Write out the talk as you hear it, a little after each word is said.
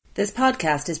This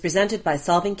podcast is presented by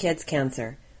Solving Kids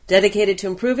Cancer, dedicated to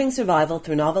improving survival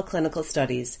through novel clinical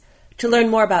studies. To learn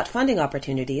more about funding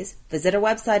opportunities, visit our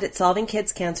website at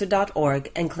solvingkidscancer.org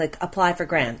and click Apply for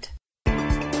Grant.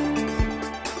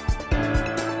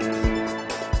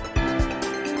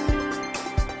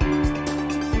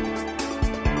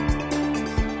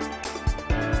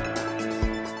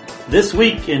 This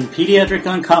week in Pediatric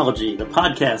Oncology, the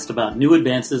podcast about new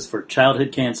advances for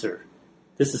childhood cancer.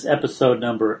 This is episode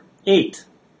number 8,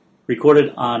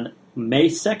 recorded on May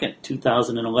 2nd,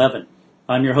 2011.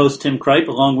 I'm your host, Tim Kripe,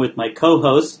 along with my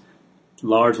co-host,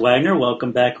 Lars Wagner.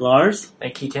 Welcome back, Lars.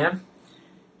 Thank you, Tim.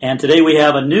 And today we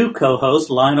have a new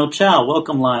co-host, Lionel Chow.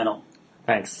 Welcome, Lionel.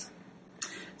 Thanks.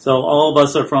 So all of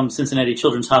us are from Cincinnati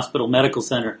Children's Hospital Medical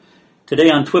Center. Today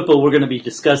on TWIPO, we're going to be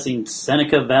discussing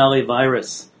Seneca Valley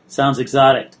virus. Sounds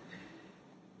exotic.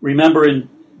 Remember,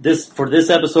 for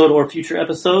this episode or future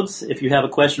episodes, if you have a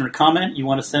question or comment, you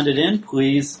want to send it in,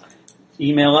 please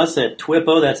email us at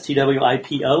TWIPO, that's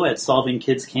TWIPO, at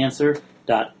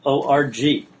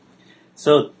solvingkidscancer.org.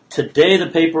 So today the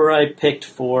paper I picked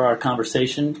for our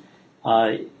conversation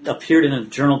appeared in a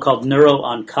journal called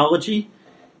Neuro-Oncology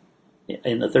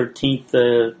in the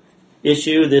 13th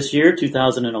issue this year,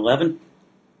 2011,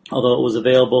 although it was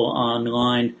available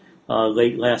online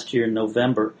late last year in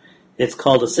November. It's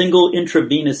called A Single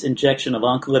Intravenous Injection of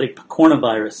Oncolytic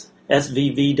Picornavirus,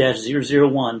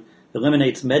 SVV-001,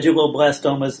 Eliminates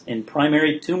Medulloblastomas in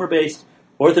Primary Tumor-Based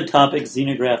Orthotopic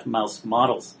Xenograft Mouse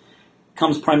Models. It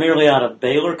comes primarily out of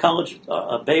Baylor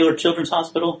Children's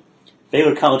Hospital,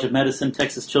 Baylor College of Medicine,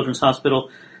 Texas Children's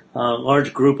Hospital, a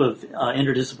large group of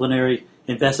interdisciplinary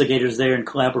investigators there in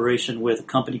collaboration with a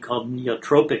company called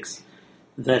Neotropics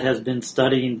that has been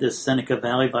studying this Seneca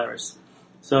Valley virus.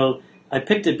 So I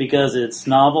picked it because it's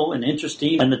novel and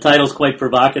interesting, and the title's quite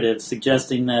provocative,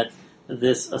 suggesting that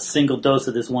a single dose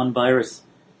of this one virus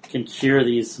can cure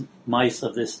these mice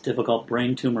of this difficult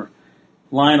brain tumor.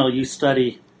 Lionel, you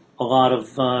study a lot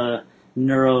of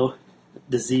neuro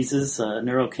diseases,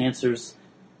 neurocancers.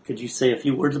 Could you say a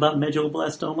few words about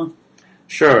medulloblastoma?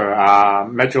 Sure.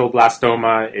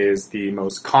 Medulloblastoma is the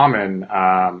most common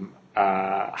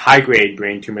high-grade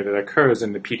brain tumor that occurs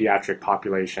in the pediatric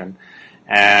population.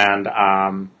 And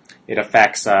it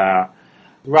affects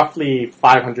roughly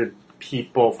 500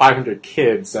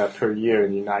 kids per year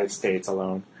in the United States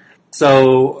alone.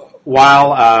 So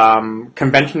while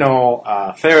conventional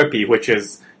therapy, which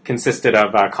is consisted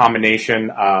of a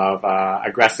combination of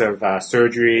aggressive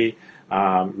surgery,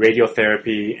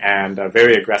 radiotherapy, and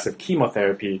very aggressive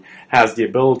chemotherapy, has the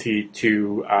ability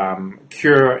to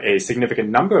cure a significant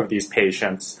number of these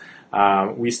patients,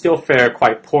 we still fare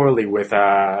quite poorly with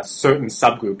certain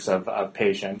subgroups of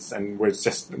patients, and we're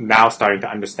just now starting to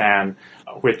understand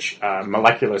which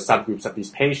molecular subgroups of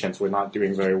these patients we're not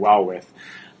doing very well with.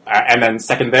 And then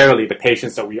secondarily, the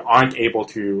patients that we aren't able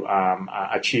to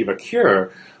achieve a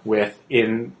cure with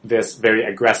in this very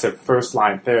aggressive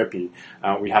first-line therapy,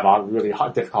 we have a really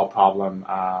difficult problem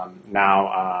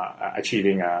now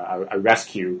achieving a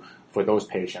rescue for those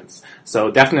patients.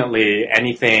 So definitely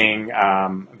anything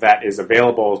that is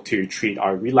available to treat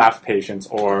our relapse patients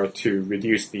or to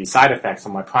reduce the side effects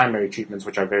from our primary treatments,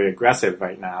 which are very aggressive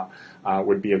right now,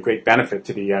 would be a great benefit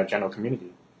to the general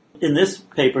community. In this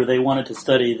paper, they wanted to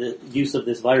study the use of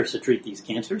this virus to treat these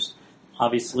cancers.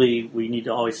 Obviously, we need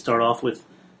to always start off with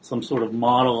some sort of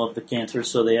model of the cancer,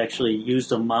 so they actually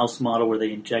used a mouse model where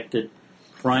they injected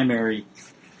primary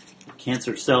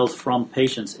cancer cells from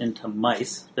patients into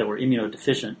mice that were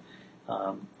immunodeficient,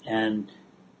 and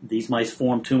these mice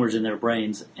formed tumors in their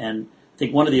brains. And I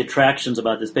think one of the attractions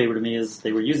about this paper to me is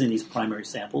they were using these primary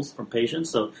samples from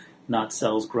patients, so not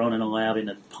cells grown in a lab in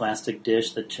a plastic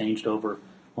dish that changed over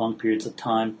long periods of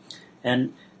time.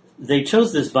 And they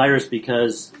chose this virus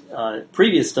because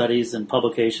previous studies and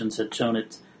publications had shown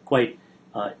it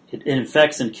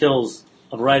infects and kills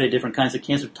a variety of different kinds of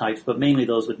cancer types, but mainly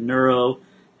those with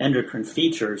neuroendocrine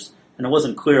features. And it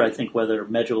wasn't clear, I think, whether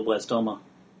medulloblastoma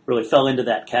really fell into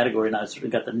that category. And I sort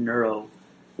of got the neuro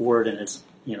word in its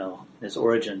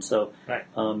origin. So, right.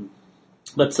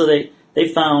 But so they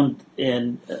found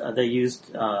they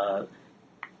used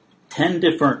 10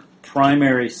 different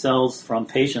primary cells from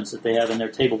patients that they have in their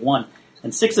table 1,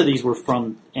 and 6 of these were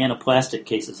from anaplastic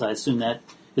cases. I assume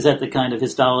is that the kind of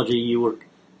histology you were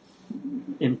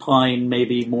implying,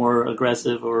 maybe more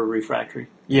aggressive or refractory?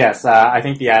 Yes, I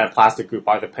think the anaplastic group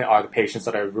are the patients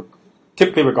that are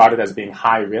typically regarded as being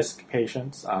high-risk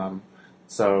patients.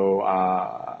 So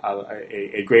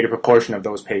a greater proportion of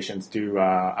those patients do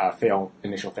fail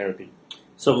initial therapy.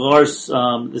 So Lars,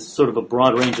 this is sort of a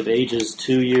broad range of ages,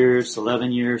 2 years,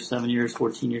 11 years, 7 years,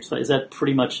 14 years. Is that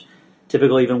pretty much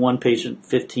typical, even one patient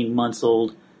 15 months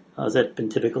old? Has that been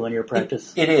typical in your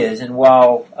practice? It is, and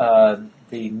while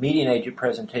the median age of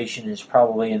presentation is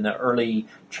probably in the early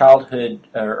childhood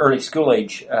or early school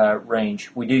age range,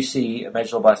 we do see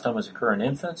medulloblastomas occur in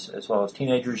infants as well as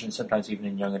teenagers and sometimes even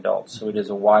in young adults. So it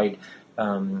is a wide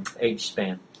age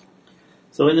span.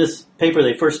 So in this paper,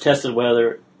 they first tested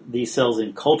whether these cells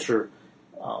in culture,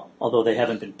 although they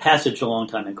haven't been passaged a long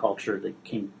time in culture, they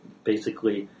came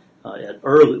basically at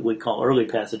early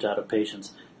passage out of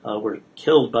patients, were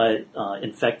killed by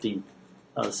infecting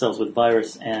cells with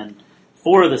virus. And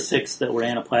 4 of the 6 that were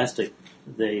anaplastic,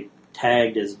 they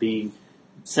tagged as being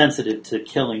sensitive to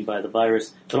killing by the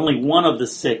virus. But only one of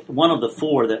the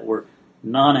 4 that were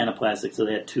non-anaplastic, so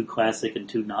they had 2 classic and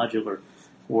 2 nodular,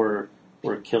 were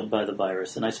killed by the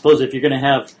virus. And I suppose if you're going to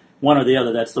have one or the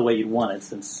other, that's the way you'd want it,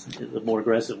 since the more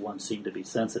aggressive ones seem to be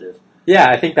sensitive. Yeah,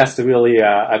 I think that's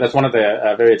that's one of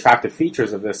the very attractive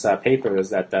features of this paper is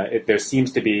that there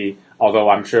seems to be, although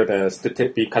I'm sure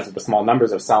because of the small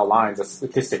numbers of cell lines, the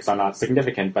statistics are not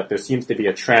significant, but there seems to be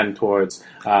a trend towards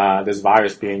this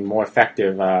virus being more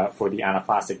effective for the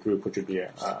anaplastic group, which would be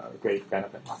a great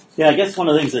benefit. Yeah, I guess one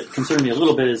of the things that concerned me a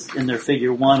little bit is in their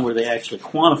figure 1 where they actually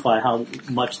quantify how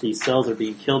much these cells are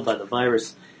being killed by the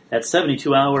virus. At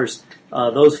 72 hours,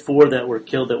 those 4 that were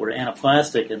killed that were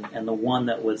anaplastic and the 1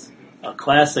 that was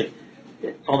classic,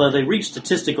 although they reached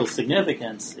statistical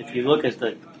significance, if you look at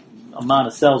the amount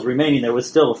of cells remaining, there was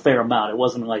still a fair amount. It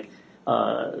wasn't like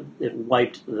it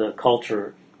wiped the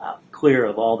culture clear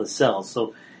of all the cells.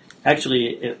 So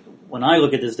actually, when I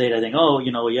look at this data, I think,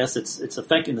 yes, it's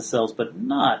affecting the cells, but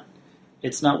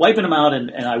it's not wiping them out,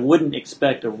 and I wouldn't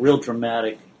expect a real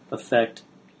dramatic effect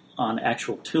on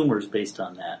actual tumors based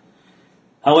on that.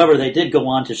 However, they did go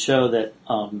on to show that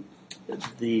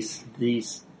these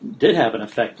did have an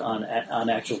effect on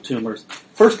actual tumors.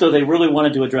 First, though, they really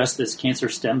wanted to address this cancer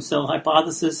stem cell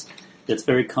hypothesis that's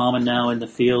very common now in the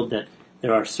field, that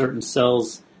there are certain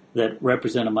cells that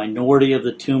represent a minority of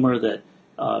the tumor that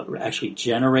actually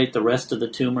generate the rest of the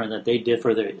tumor, and that they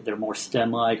differ. They're more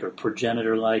stem-like or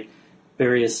progenitor-like.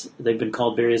 They've been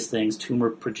called various things: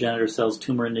 tumor progenitor cells,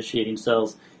 tumor-initiating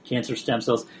cells, cancer stem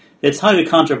cells. It's highly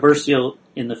controversial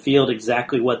in the field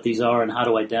exactly what these are and how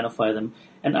to identify them.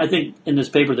 And I think in this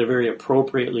paper they're very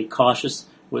appropriately cautious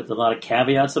with a lot of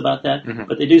caveats about that. Mm-hmm.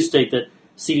 But they do state that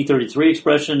CD33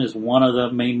 expression is one of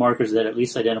the main markers that at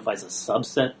least identifies a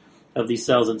subset of these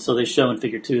cells. And so they show in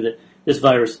Figure 2 that this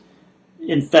virus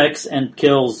infects and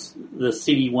kills the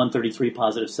CD133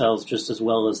 positive cells just as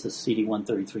well as the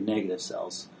CD133 negative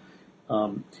cells.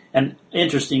 And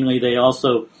interestingly, they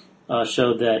also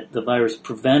showed that the virus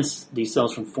prevents these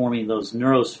cells from forming those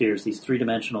neurospheres, these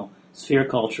three-dimensional sphere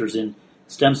cultures in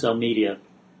stem cell media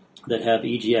that have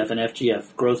EGF and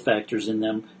FGF growth factors in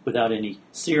them without any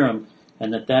serum,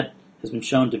 and that has been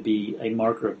shown to be a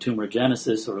marker of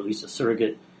tumorigenesis, or at least a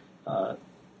surrogate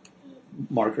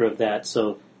marker of that.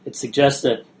 So it suggests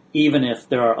that even if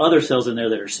there are other cells in there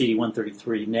that are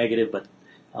CD133 negative, but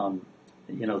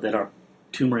that are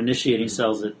tumor-initiating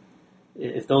cells, that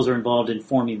if those are involved in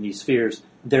forming these spheres,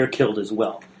 they're killed as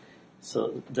well.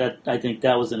 So I think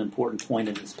that was an important point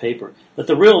in this paper. But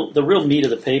the real meat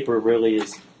of the paper really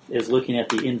is looking at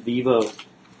the in vivo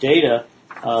data,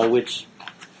 which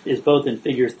is both in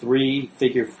Figure 3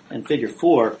 and Figure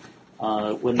 4,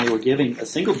 when they were giving a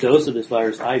single dose of this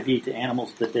virus IV to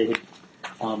animals that they had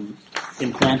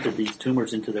implanted these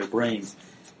tumors into their brains.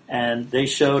 And they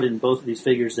showed in both of these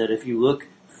figures that if you look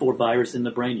for virus in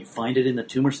the brain, you find it in the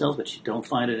tumor cells, but you don't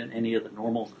find it in any of the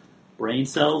normal brain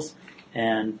cells.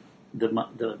 And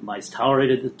the mice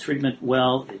tolerated the treatment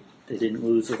well. They didn't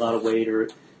lose a lot of weight or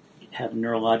have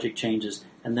neurologic changes.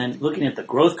 And then looking at the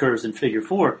growth curves in Figure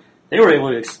 4, they were able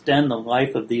to extend the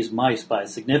life of these mice by a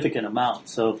significant amount.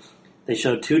 So they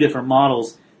showed 2 different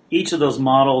models. Each of those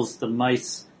models, the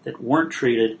mice that weren't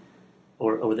treated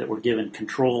or that were given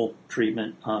control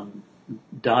treatment,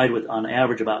 died with, on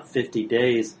average, about 50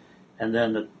 days. And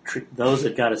then those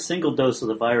that got a single dose of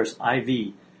the virus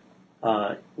IV,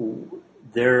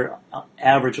 their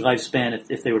average lifespan,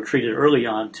 if they were treated early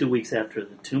on, 2 weeks after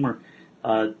the tumor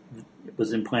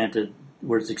was implanted,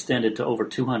 was extended to over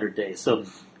 200 days. So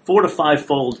 4 to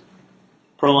 5-fold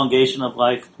prolongation of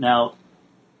life. Now,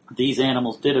 these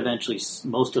animals did eventually,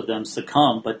 most of them,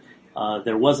 succumb, but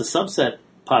there was a subset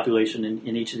population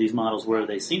in each of these models where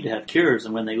they seemed to have cures,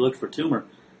 and when they looked for tumor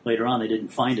later on, they didn't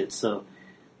find it. So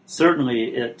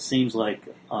certainly it seems like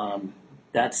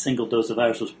that single dose of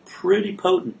virus was pretty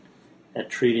potent at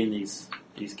treating these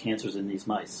cancers in these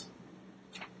mice.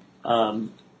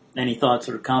 Any thoughts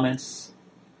or comments?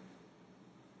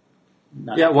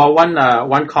 Yeah, well,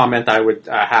 one comment I would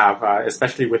have,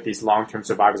 especially with these long-term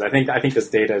survivors, I think this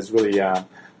data is really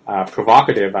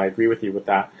provocative. I agree with you with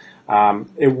that.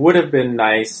 It would have been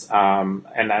nice, and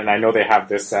I know they have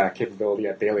this capability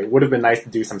at Baylor. It would have been nice to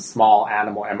do some small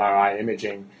animal MRI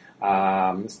imaging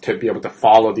to be able to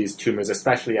follow these tumors,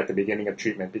 especially at the beginning of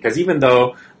treatment. Because even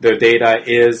though the data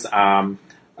is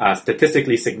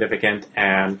statistically significant,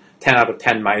 and 10 out of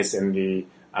 10 mice in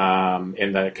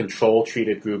the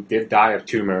control-treated group did die of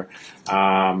tumor,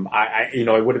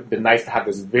 it would have been nice to have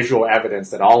this visual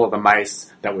evidence that all of the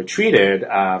mice that were treated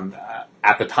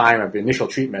at the time of the initial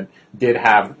treatment did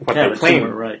have what they claimed.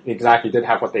 Tumor, right. Exactly, did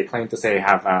have what they claimed to say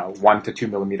have 1 to 2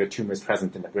 millimeter tumors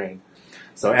present in the brain.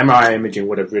 So MRI imaging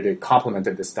would have really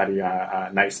complemented this study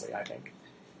nicely, I think.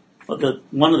 Well,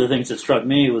 one of the things that struck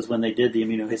me was when they did the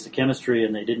immunohistochemistry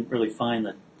and they didn't really find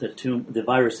the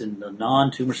virus in the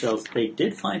non-tumor cells. They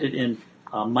did find it in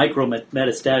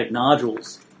micrometastatic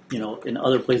nodules, in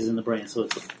other places in the brain. So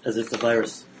it's as if the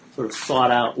virus sort of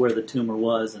sought out where the tumor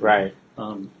was. And, right.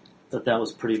 That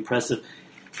was pretty impressive.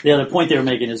 The other point they were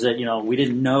making is that, we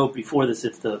didn't know before this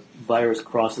if the virus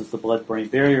crosses the blood-brain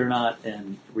barrier or not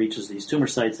and reaches these tumor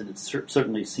sites, and it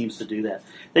certainly seems to do that.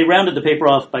 They rounded the paper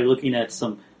off by looking at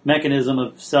some mechanism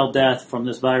of cell death from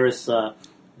this virus. The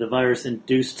virus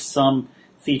induced some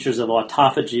features of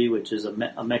autophagy, which is a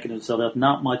mechanism of cell death,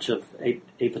 not much of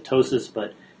apoptosis,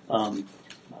 but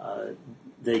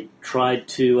they tried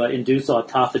to induce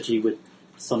autophagy with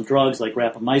some drugs like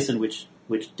rapamycin, which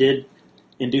did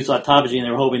induce autophagy, and they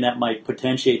were hoping that might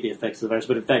potentiate the effects of the virus,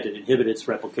 but in fact it inhibited its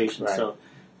replication. Right. So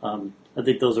I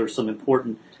think those are some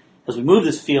important, as we move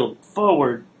this field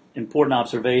forward, important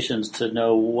observations to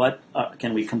know what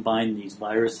can we combine these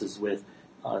viruses with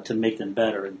to make them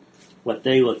better. And what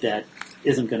they looked at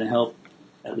isn't going to help,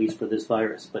 at least for this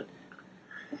virus. But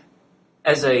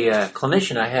as a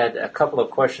clinician, I had a couple of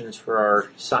questions for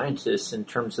our scientists in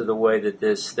terms of the way that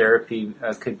this therapy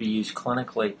could be used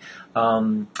clinically.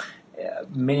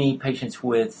 Many patients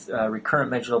with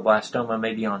recurrent medulloblastoma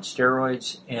may be on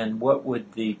steroids, and what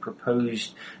would the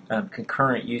proposed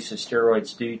concurrent use of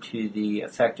steroids do to the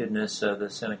effectiveness of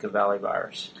the Seneca Valley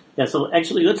virus? Yeah, so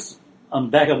actually let's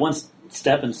back up one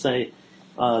step and say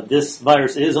this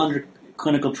virus is under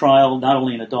clinical trial, not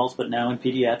only in adults but now in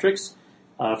pediatrics.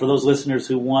 For those listeners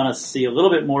who want to see a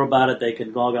little bit more about it, they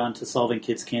can log on to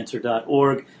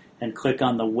solvingkidscancer.org and click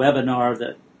on the webinar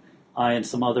that I and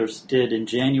some others did in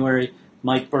January.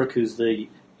 Mike Burke, who's the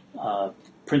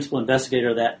principal investigator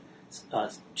of that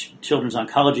Children's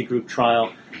Oncology Group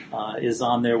trial, is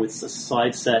on there with a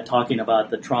slide set talking about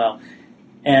the trial.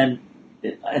 And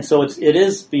so it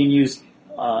is being used,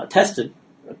 tested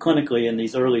clinically in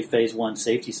these early phase 1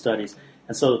 safety studies.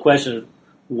 And so the question of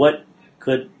what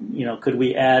could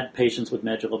we add patients with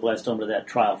medulloblastoma to that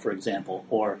trial, for example,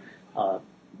 or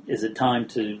is it time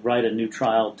to write a new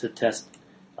trial to test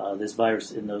this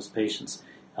virus in those patients?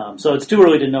 So it's too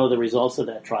early to know the results of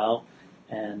that trial,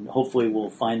 and hopefully we'll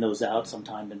find those out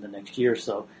sometime in the next year or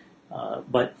so.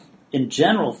 But in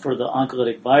general, for the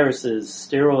oncolytic viruses,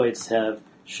 steroids have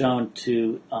shown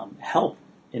to help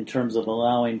in terms of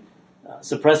allowing,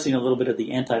 suppressing a little bit of the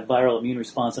antiviral immune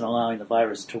response and allowing the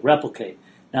virus to replicate.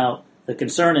 Now, the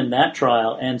concern in that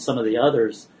trial and some of the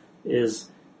others is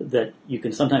that you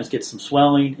can sometimes get some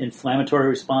swelling, inflammatory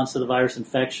response to the virus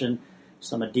infection,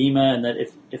 some edema, and that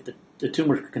if the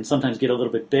tumor can sometimes get a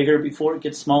little bit bigger before it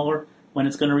gets smaller when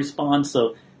it's going to respond.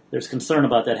 So there's concern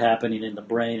about that happening in the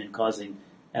brain and causing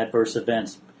adverse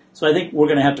events. So I think we're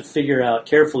going to have to figure out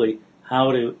carefully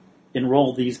how to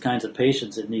enroll these kinds of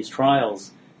patients in these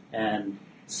trials and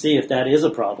see if that is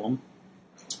a problem.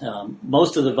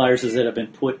 Most of the viruses that have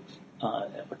been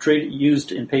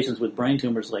used in patients with brain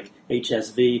tumors like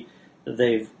HSV,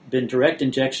 they've been direct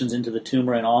injections into the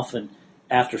tumor and often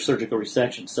after surgical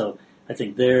resection. So I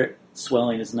think their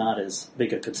swelling is not as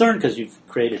big a concern because you've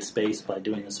created space by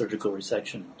doing the surgical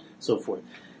resection and so forth.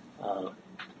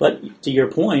 But to your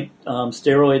point,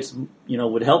 steroids,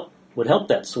 would help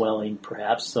that swelling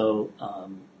perhaps. So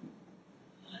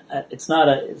it's not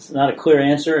a clear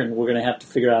answer, and we're going to have to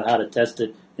figure out how to test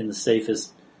it in the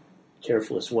safest,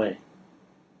 carefulest way.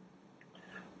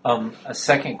 A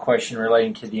second question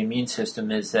relating to the immune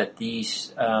system is that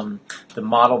these the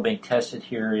model being tested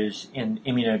here is in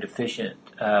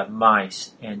immunodeficient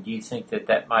mice, and do you think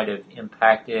that might have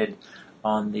impacted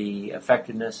on the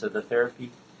effectiveness of the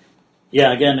therapy?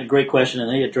 Yeah, again, a great question, and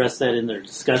they addressed that in their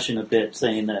discussion a bit,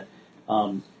 saying that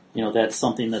that's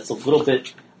something that's a little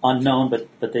bit unknown,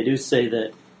 but they do say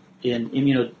that in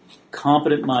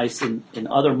immunocompetent mice in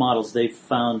other models, they've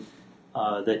found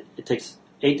that it takes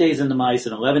 8 days in the mice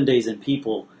and 11 days in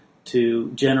people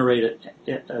to generate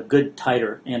a good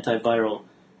titer, antiviral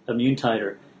immune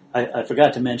titer. I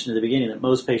forgot to mention at the beginning that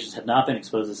most patients have not been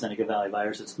exposed to Seneca Valley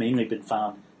virus. It's mainly been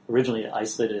found originally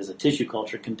isolated as a tissue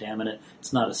culture contaminant.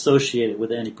 It's not associated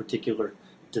with any particular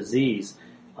disease.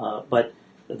 But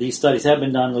these studies have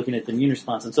been done looking at the immune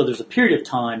response. And so there's a period of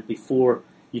time before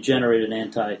you generate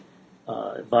an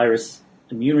antivirus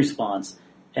immune response.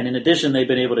 And in addition, they've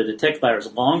been able to detect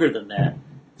virus longer than that,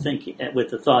 with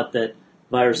the thought that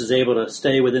virus is able to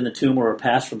stay within the tumor or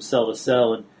pass from cell to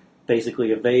cell and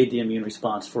basically evade the immune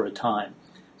response for a time.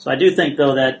 So I do think,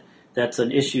 though, that that's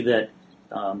an issue that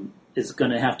is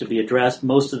going to have to be addressed.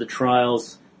 Most of the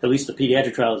trials, at least the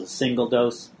pediatric trial, is a single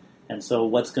dose. And so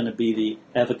what's going to be the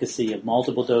efficacy of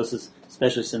multiple doses,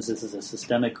 especially since this is a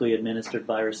systemically administered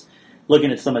virus?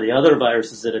 Looking at some of the other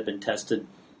viruses that have been tested,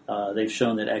 they've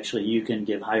shown that actually you can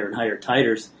give higher and higher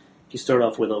titers. If you start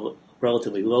off with a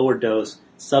relatively lower dose,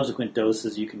 subsequent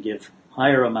doses you can give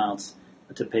higher amounts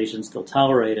to patients. They'll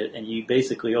tolerate it, and you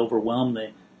basically overwhelm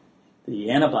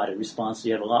the antibody response. So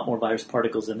you have a lot more virus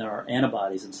particles than there are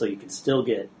antibodies, and so you can still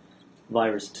get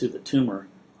virus to the tumor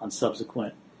on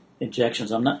subsequent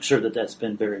injections. I'm not sure that that's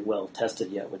been very well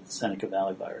tested yet with the Seneca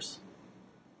Valley virus.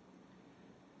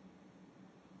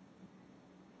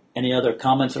 Any other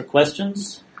comments or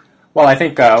questions? Well, I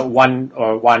think one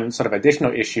sort of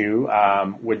additional issue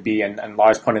would be, and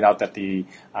Lars pointed out that the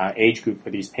age group for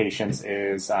these patients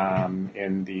is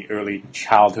in the early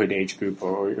childhood age group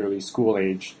or early school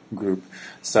age group.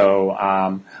 So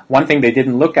one thing they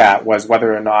didn't look at was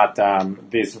whether or not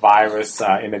this virus,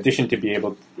 in addition to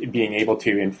being able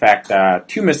to infect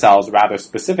tumor cells rather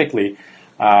specifically,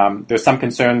 there's some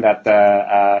concern that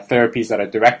the therapies that are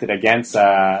directed against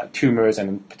tumors,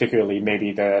 and particularly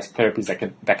maybe the therapies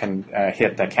that can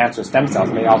hit the cancer stem cells,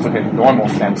 may also hit normal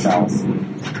stem cells.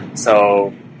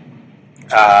 So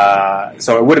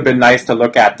it would have been nice to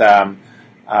look at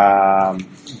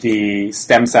the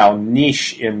stem cell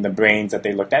niche in the brains that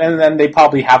they looked at, and then they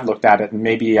probably have looked at it, and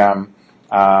maybe it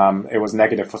was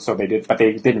negative, so they did, but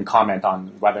they didn't comment on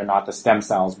whether or not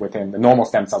the normal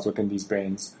stem cells within these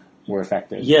brains were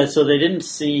affected. Yeah, so they didn't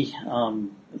see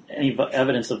any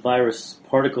evidence of virus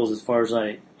particles, as far as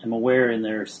I am aware, in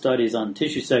their studies on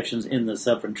tissue sections in the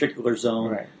subventricular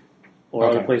zone, Right. or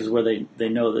other places where they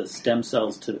know the stem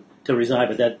cells to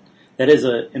reside. But that is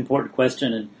an important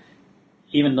question, and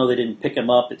even though they didn't pick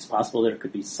them up, it's possible there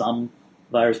could be some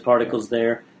virus particles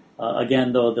there.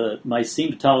 Again, though, the mice seem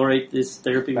to tolerate this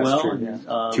therapy That's well, true, and yeah.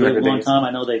 live a long days. time.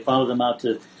 I know they follow them out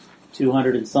to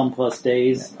 200 and some plus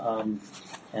days. Yeah.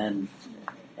 And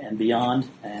beyond,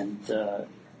 and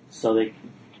so they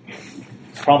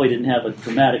probably didn't have a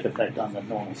dramatic effect on the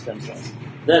normal stem cells.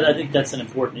 I think that's an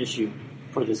important issue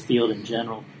for this field in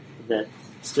general that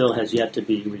still has yet to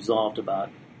be resolved about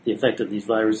the effect of these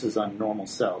viruses on normal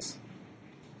cells.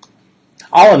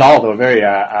 All in all, though, a very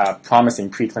promising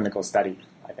preclinical study,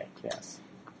 I think. Yes.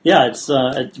 Yeah, it's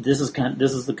this is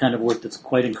the kind of work that's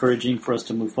quite encouraging for us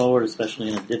to move forward, especially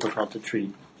in a difficult to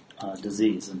treat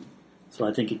disease. And so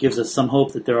I think it gives us some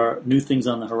hope that there are new things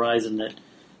on the horizon that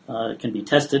can be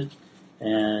tested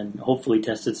and hopefully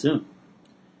tested soon.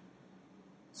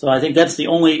 So I think that's the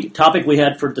only topic we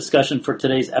had for discussion for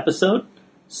today's episode.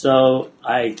 So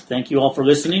I thank you all for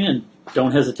listening, and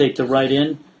don't hesitate to write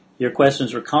in your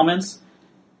questions or comments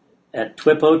at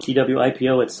TWIPO,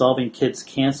 TWIPO, at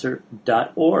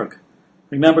solvingkidscancer.org.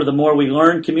 Remember, the more we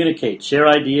learn, communicate, share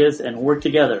ideas, and work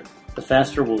together, the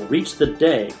faster we'll reach the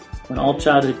day when all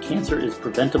childhood cancer is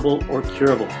preventable or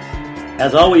curable.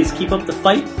 As always, keep up the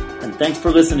fight, and thanks for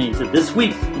listening to This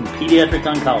Week in Pediatric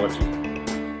Oncology.